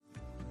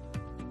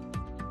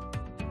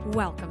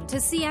Welcome to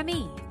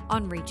CME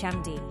on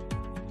ReachMD.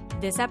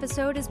 This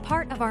episode is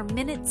part of our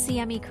Minute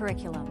CME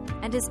curriculum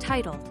and is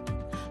titled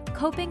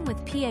Coping with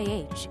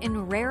PAH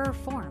in Rarer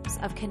Forms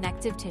of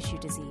Connective Tissue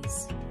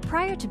Disease.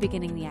 Prior to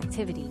beginning the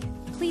activity,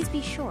 please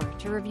be sure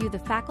to review the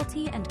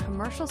faculty and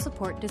commercial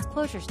support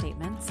disclosure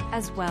statements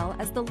as well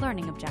as the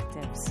learning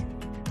objectives.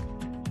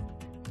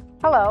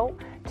 Hello.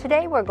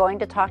 Today we're going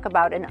to talk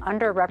about an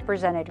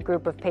underrepresented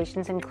group of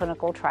patients in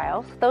clinical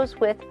trials, those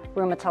with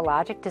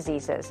rheumatologic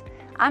diseases.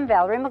 I'm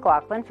Valerie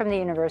McLaughlin from the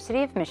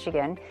University of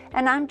Michigan,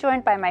 and I'm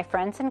joined by my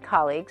friends and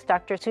colleagues,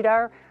 Dr.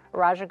 Sudhar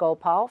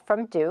Rajagopal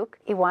from Duke,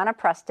 Ioana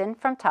Preston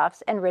from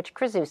Tufts, and Rich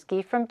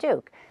Krasuski from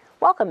Duke.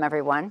 Welcome,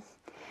 everyone.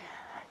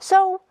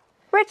 So,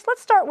 Rich,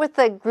 let's start with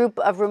the group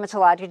of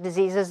rheumatologic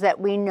diseases that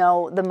we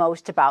know the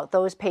most about,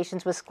 those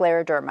patients with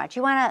scleroderma. Do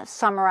you want to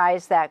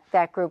summarize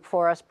that group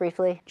for us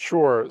briefly?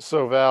 Sure.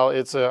 So, Val,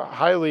 it's a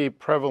highly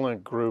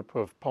prevalent group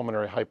of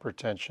pulmonary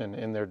hypertension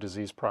in their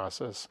disease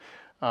process.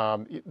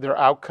 Their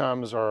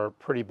outcomes are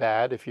pretty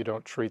bad if you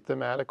don't treat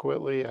them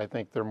adequately. I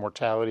think their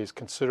mortality is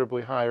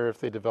considerably higher if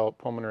they develop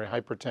pulmonary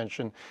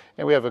hypertension.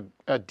 And we have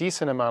a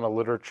decent amount of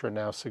literature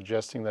now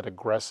suggesting that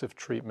aggressive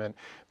treatment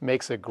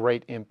makes a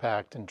great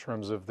impact in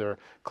terms of their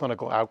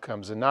clinical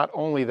outcomes. And not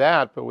only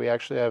that, but we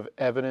actually have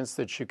evidence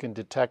that you can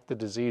detect the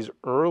disease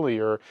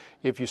earlier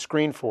if you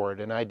screen for it.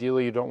 And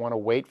ideally, you don't want to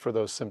wait for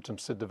those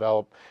symptoms to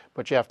develop,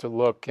 but you have to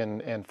look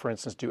and for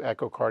instance, do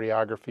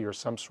echocardiography or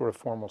some sort of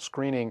formal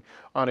screening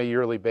on a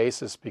yearly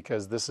basis,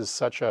 because this is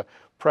such a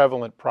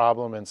prevalent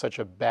problem and such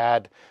a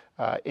bad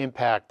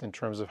impact in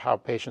terms of how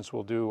patients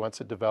will do once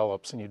it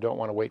develops, and you don't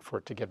want to wait for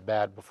it to get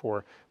bad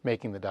before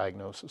making the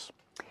diagnosis.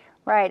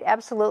 Right,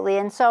 absolutely.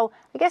 And so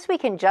I guess we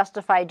can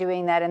justify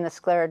doing that in the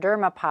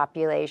scleroderma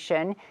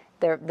population.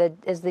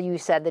 As you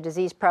said, the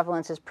disease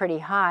prevalence is pretty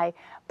high,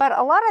 but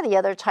a lot of the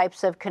other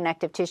types of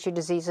connective tissue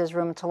diseases,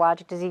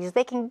 rheumatologic diseases,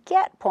 they can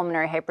get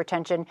pulmonary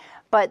hypertension,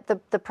 but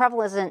the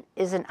prevalence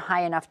isn't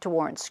high enough to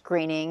warrant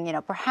screening.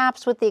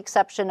 Perhaps with the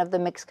exception of the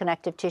mixed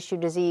connective tissue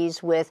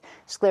disease with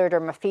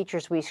scleroderma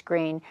features we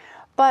screen.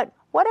 But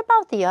what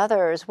about the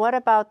others? What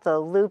about the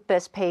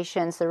lupus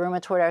patients, the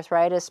rheumatoid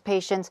arthritis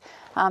patients?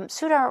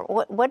 Sudhar,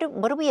 what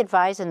do we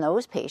advise in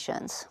those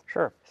patients?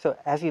 Sure. So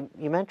as you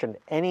mentioned,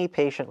 any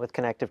patient with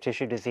connective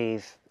tissue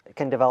disease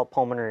can develop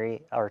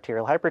pulmonary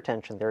arterial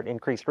hypertension. They're at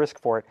increased risk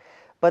for it.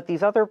 But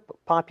these other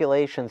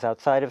populations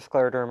outside of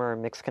scleroderma or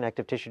mixed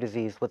connective tissue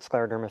disease with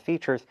scleroderma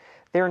features,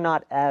 they're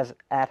not as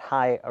at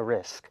high a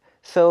risk.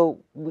 So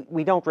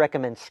we don't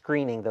recommend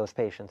screening those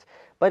patients.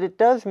 But it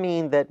does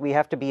mean that we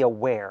have to be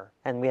aware,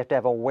 and we have to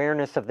have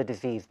awareness of the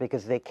disease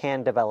because they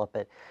can develop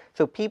it.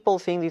 So people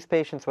seeing these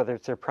patients, whether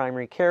it's their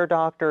primary care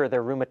doctor or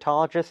their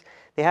rheumatologist,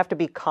 they have to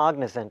be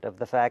cognizant of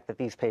the fact that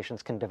these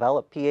patients can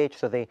develop PH,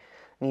 so they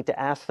need to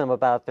ask them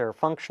about their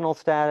functional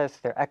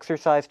status, their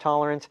exercise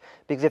tolerance,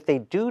 because if they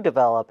do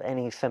develop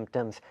any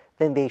symptoms,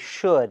 then they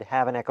should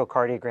have an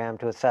echocardiogram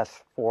to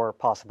assess for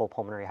possible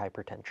pulmonary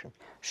hypertension.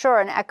 Sure,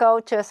 an echo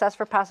to assess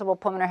for possible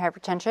pulmonary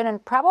hypertension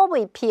and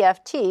probably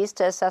PFTs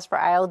to assess for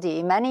ILD.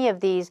 Many of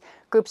these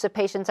groups of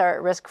patients are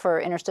at risk for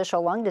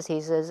interstitial lung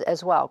diseases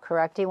as well,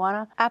 correct,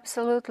 Ioana?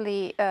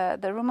 Absolutely. The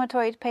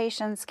rheumatoid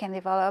patients can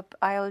develop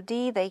ILD,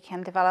 they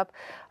can develop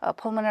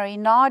pulmonary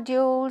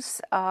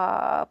nodules,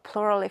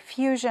 pleural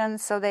effusion,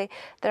 so there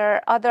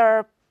are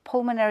other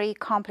pulmonary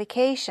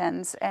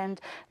complications, and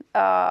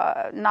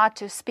not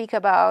to speak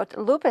about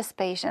lupus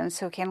patients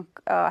who can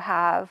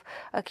have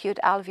acute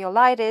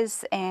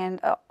alveolitis and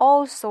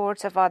all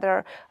sorts of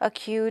other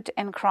acute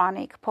and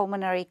chronic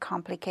pulmonary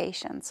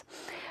complications.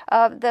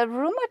 The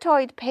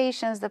rheumatoid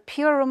patients, the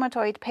pure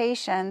rheumatoid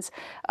patients,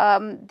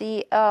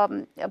 the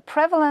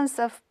prevalence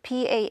of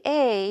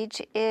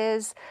PAH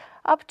is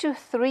up to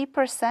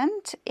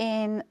 3%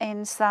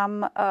 in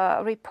some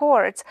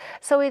reports.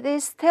 So it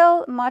is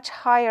still much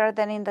higher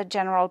than in the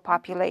general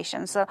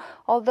population. So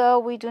although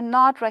we do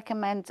not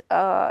recommend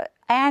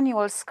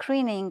annual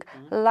screening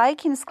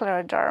like in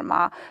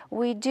scleroderma,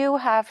 we do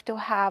have to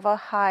have a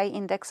high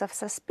index of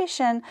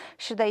suspicion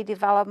should they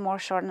develop more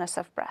shortness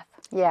of breath.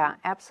 Yeah,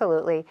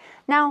 absolutely.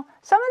 Now,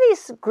 some of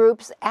these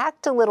groups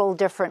act a little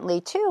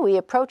differently too. We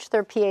approach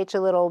their pH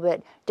a little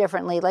bit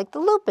differently, like the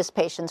lupus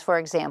patients, for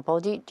example.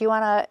 Do you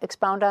want to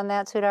expound on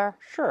that, Sudhar?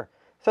 Sure.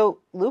 So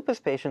lupus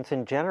patients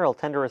in general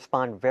tend to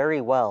respond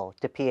very well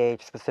to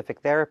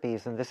pH-specific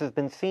therapies, and this has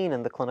been seen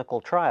in the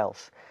clinical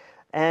trials.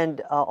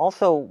 And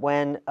also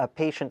when a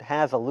patient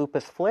has a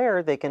lupus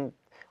flare, they can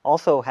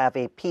also have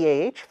a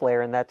PAH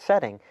flare in that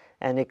setting.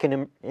 And it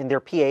can, in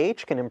their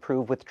PAH can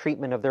improve with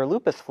treatment of their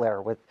lupus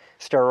flare with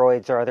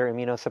steroids or other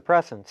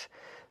immunosuppressants.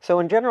 So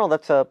in general,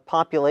 that's a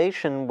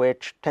population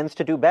which tends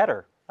to do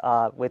better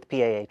with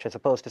PAH as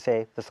opposed to,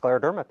 say, the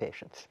scleroderma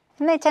patients.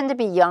 And they tend to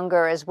be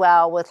younger as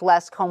well with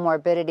less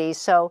comorbidities.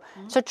 So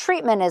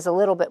treatment is a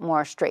little bit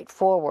more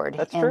straightforward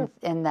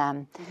in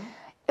them.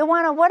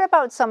 Ioana, what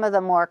about some of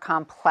the more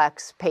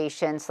complex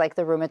patients, like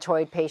the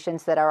rheumatoid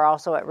patients that are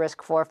also at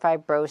risk for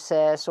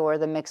fibrosis, or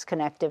the mixed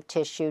connective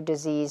tissue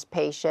disease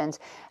patients?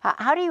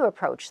 How do you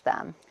approach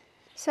them?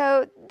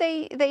 So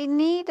they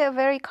need a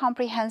very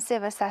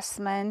comprehensive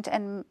assessment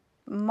and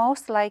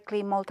most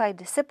likely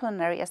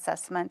multidisciplinary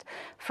assessment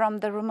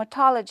from the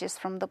rheumatologist,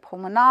 from the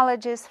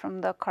pulmonologist,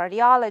 from the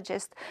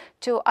cardiologist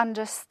to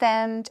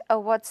understand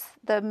what's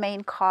the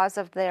main cause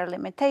of their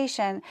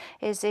limitation.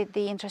 Is it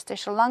the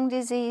interstitial lung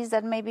disease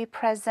that may be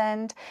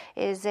present?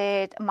 Is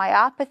it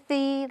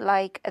myopathy,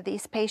 like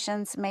these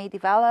patients may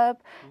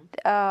develop,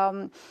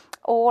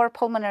 or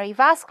pulmonary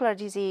vascular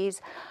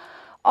disease?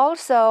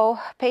 Also,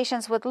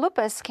 patients with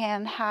lupus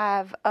can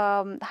have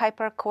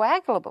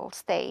hypercoagulable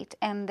state,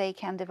 and they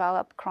can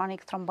develop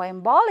chronic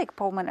thromboembolic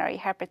pulmonary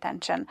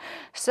hypertension.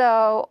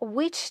 So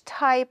which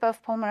type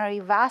of pulmonary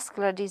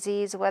vascular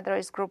disease, whether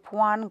it's group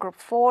 1, group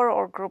 4,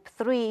 or group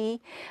 3,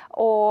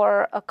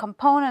 or a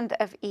component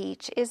of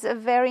each, is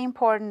very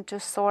important to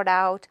sort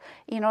out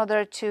in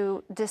order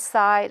to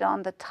decide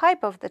on the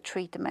type of the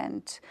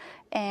treatment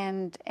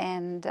and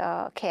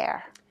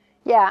care.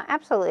 Yeah,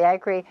 absolutely. I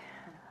agree.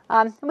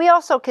 We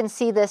also can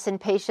see this in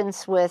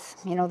patients with,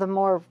 the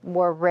more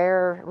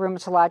rare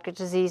rheumatologic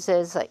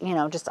diseases,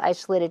 just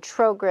isolated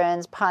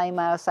Sjogren's,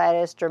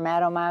 polymyositis,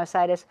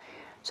 dermatomyositis.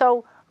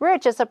 So,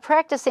 Rich, as a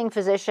practicing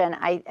physician,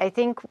 I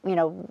think,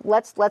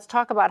 let's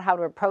talk about how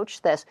to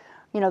approach this.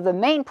 The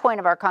main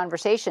point of our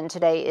conversation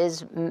today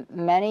is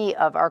many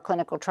of our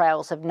clinical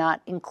trials have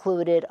not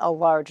included a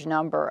large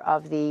number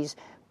of these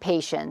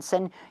patients.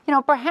 And,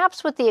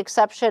 perhaps with the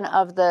exception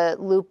of the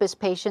lupus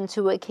patients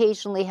who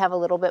occasionally have a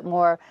little bit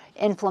more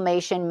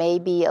inflammation, may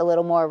be a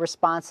little more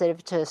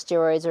responsive to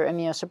steroids or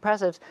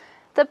immunosuppressives,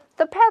 the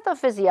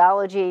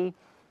pathophysiology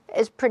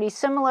is pretty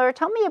similar.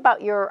 Tell me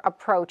about your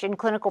approach in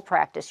clinical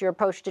practice, your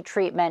approach to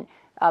treatment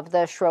of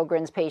the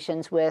Sjogren's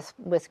patients with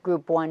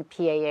group 1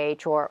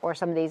 PAH or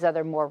some of these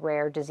other more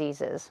rare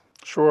diseases.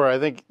 Sure. I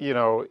think,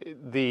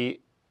 the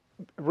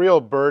real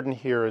burden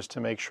here is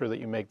to make sure that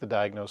you make the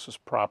diagnosis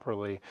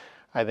properly.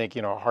 I think,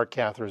 heart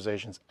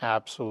catheterization is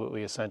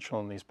absolutely essential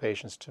in these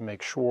patients to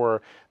make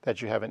sure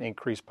that you have an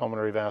increased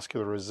pulmonary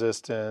vascular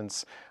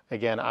resistance.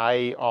 Again,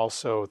 I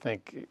also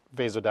think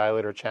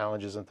vasodilator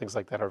challenges and things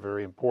like that are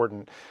very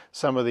important.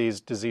 Some of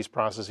these disease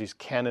processes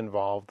can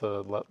involve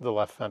the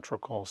left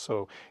ventricle,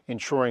 so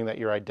ensuring that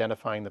you're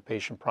identifying the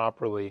patient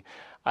properly.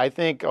 I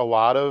think a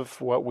lot of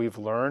what we've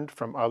learned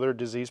from other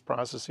disease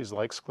processes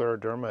like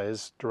scleroderma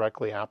is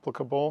directly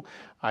applicable.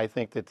 I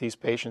think that these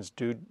patients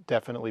do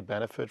definitely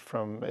benefit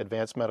from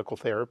advanced medical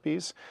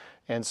therapies,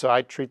 and so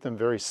I treat them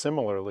very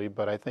similarly,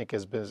 but I think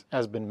has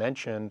been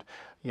mentioned,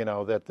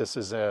 that this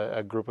is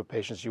a group of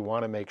patients you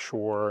want to make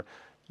sure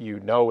you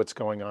know what's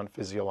going on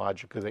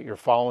physiologically, that you're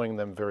following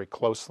them very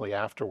closely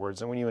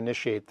afterwards. And when you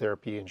initiate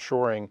therapy,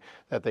 ensuring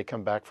that they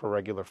come back for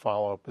regular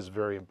follow-up is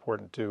very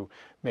important to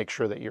make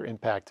sure that you're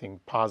impacting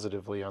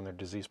positively on their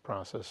disease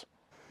process.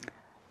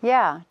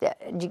 Yeah.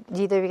 Do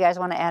either of you guys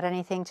want to add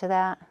anything to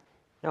that?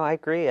 No, I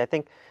agree. I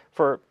think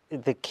for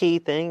the key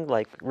thing,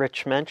 like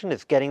Rich mentioned,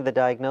 is getting the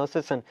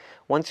diagnosis. And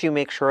once you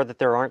make sure that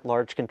there aren't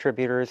large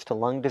contributors to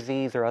lung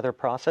disease or other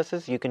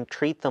processes, you can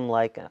treat them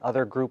like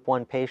other group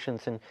 1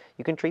 patients, and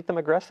you can treat them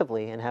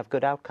aggressively and have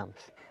good outcomes.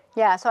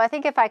 Yeah, so I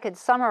think if I could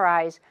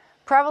summarize,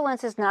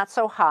 prevalence is not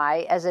so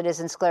high as it is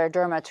in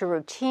scleroderma to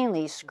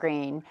routinely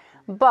screen,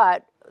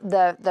 but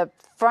the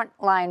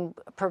frontline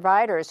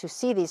providers who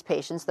see these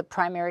patients, the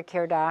primary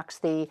care docs,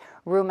 the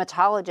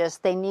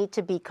rheumatologists, they need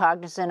to be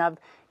cognizant of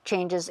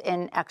changes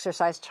in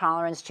exercise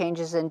tolerance,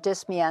 changes in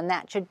dyspnea, and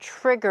that should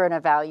trigger an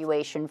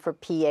evaluation for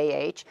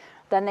PAH.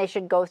 Then they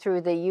should go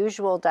through the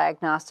usual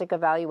diagnostic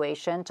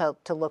evaluation to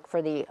look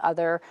for the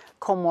other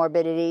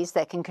comorbidities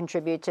that can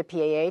contribute to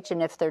PAH.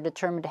 And if they're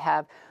determined to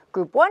have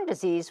group 1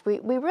 disease, we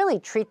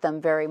really treat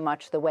them very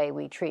much the way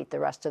we treat the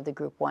rest of the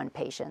group 1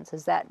 patients.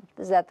 Is that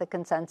the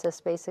consensus,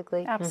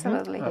 basically?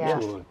 Absolutely. Mm-hmm. Yeah.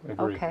 Absolutely.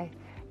 Agree. Okay.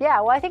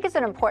 Yeah, well, I think it's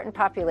an important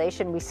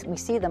population. We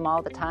see them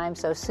all the time.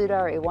 So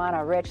Sudhar,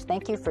 Ioana, Rich,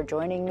 thank you for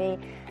joining me.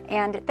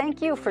 And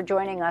thank you for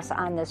joining us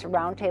on this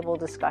roundtable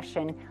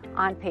discussion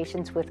on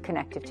patients with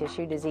connective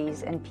tissue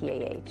disease and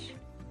PAH.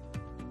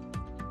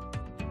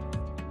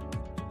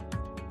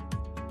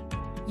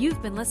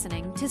 You've been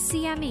listening to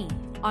CME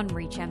on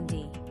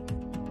ReachMD.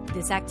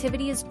 This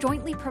activity is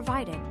jointly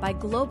provided by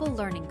Global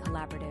Learning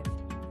Collaborative,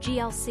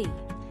 GLC,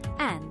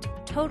 and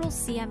Total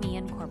CME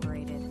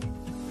Incorporated,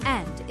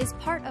 and is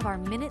part of our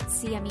Minute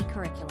CME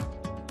curriculum.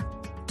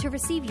 To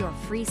receive your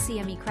free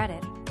CME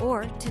credit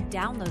or to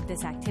download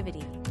this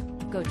activity,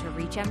 go to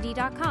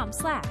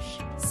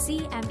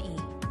reachmd.com/CME.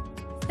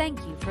 Thank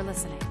you for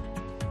listening.